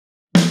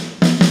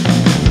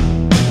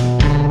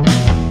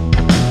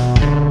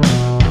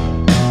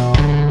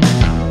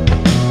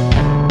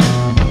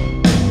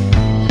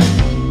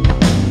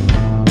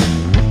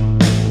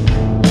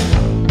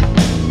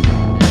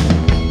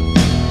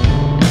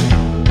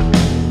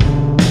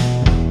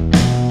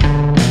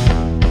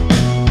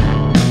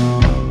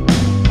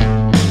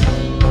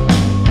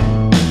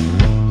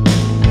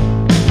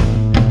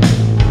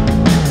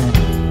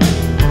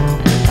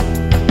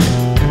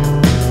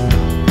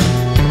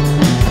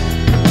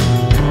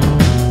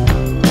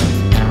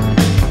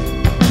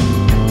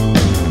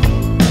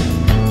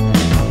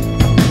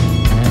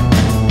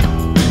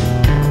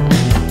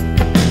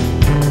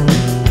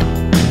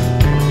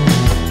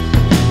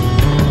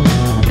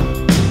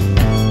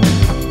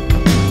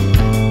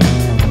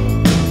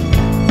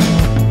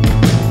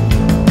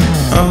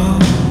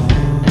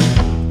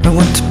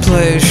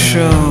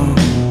show,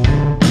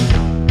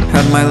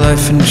 had my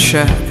life in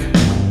check.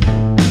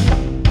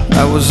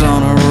 I was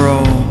on a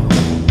roll,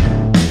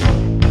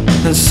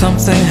 then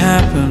something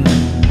happened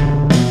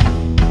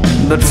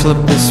that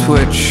flipped the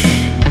switch.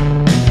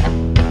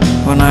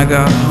 When I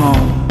got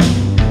home,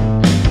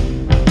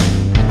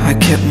 I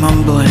kept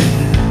mumbling,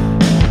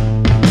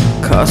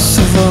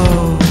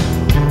 Kosovo,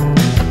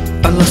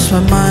 I lost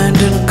my mind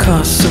in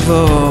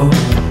Kosovo.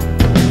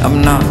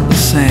 I'm not the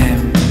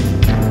same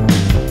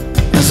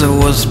as I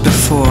was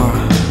before.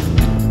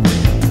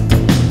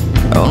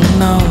 Oh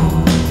no,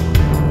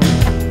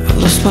 I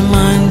lost my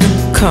mind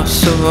in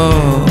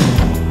Kosovo.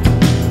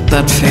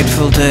 That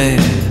fateful day,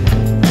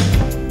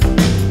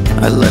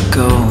 I let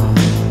go.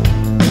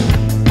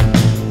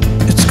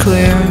 It's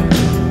clear,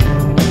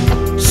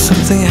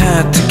 something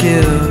had to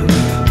give.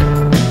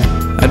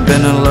 I'd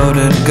been a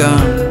loaded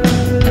gun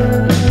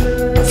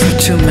for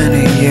too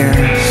many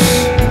years.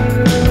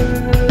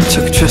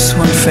 Took just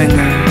one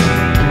finger,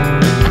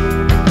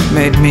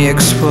 made me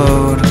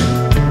explode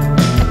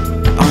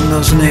on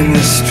those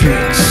nameless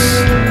streets.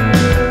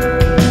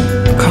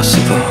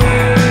 Kosovo,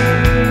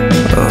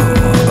 oh,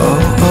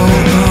 oh, oh,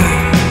 oh.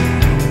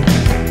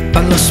 I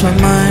lost my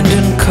mind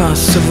in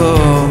Kosovo.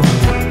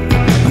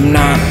 I'm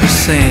not the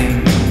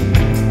same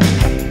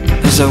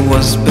as I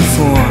was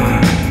before.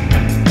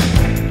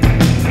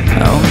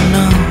 Oh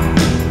no,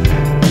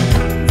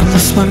 I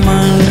lost my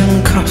mind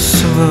in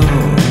Kosovo.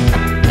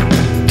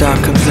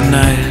 Dark of the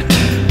night,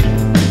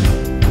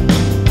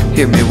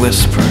 hear me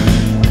whisper,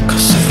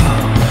 Kosovo,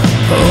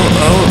 oh,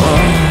 oh,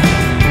 oh.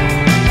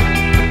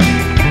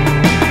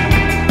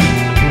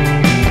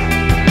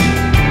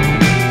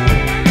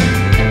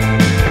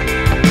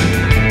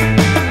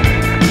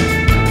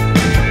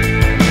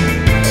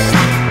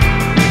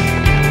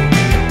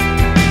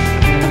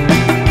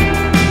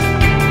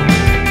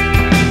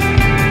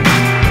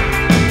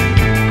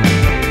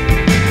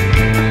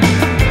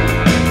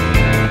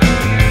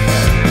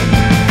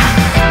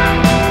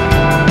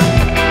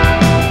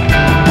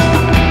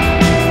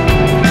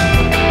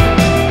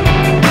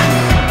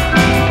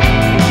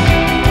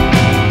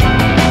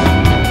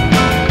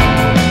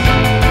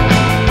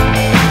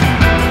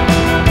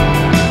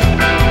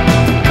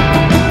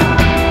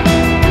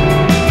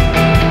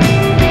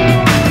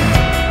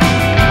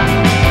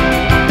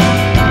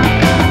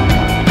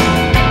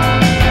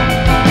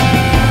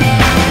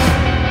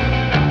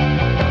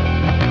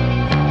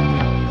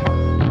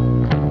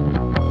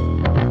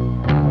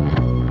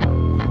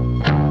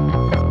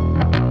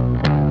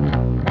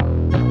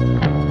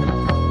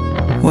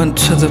 Went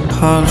to the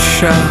pawn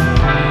shop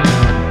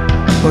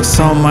with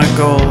all my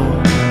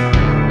gold.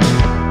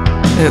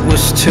 It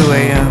was 2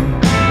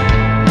 a.m.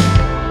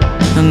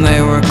 and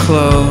they were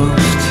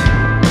closed.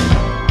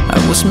 I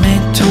was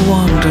made to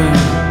wander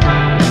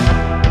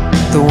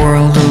the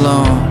world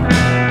alone.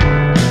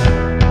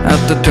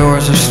 At the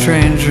doors of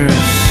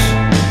strangers,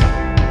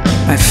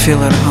 I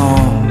feel at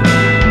home.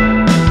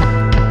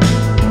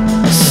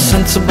 A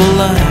sensible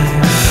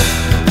life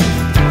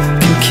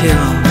can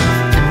kill.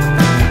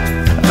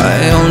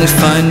 I only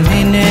find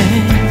meaning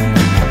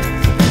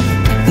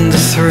in the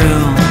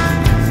thrill.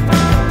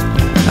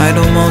 I'd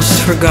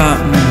almost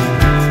forgotten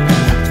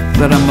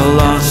that I'm a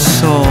lost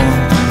soul.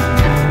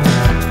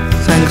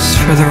 Thanks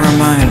for the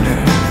reminder,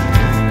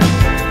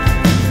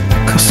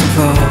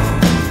 Kosovo.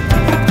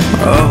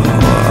 Oh,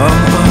 oh,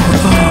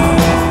 oh, oh.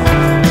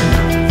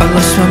 I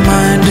lost my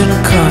mind in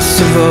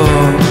Kosovo.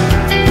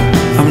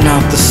 I'm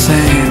not the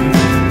same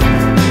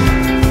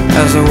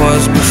as I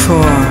was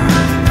before.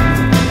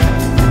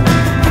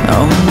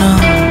 Oh no,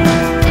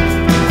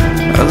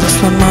 I lost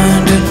my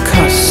mind in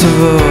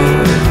Kosovo.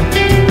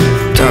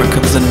 Dark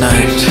of the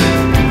night,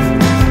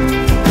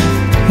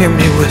 hear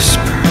me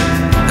whisper,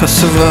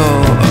 Kosovo,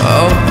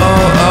 oh,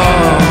 oh,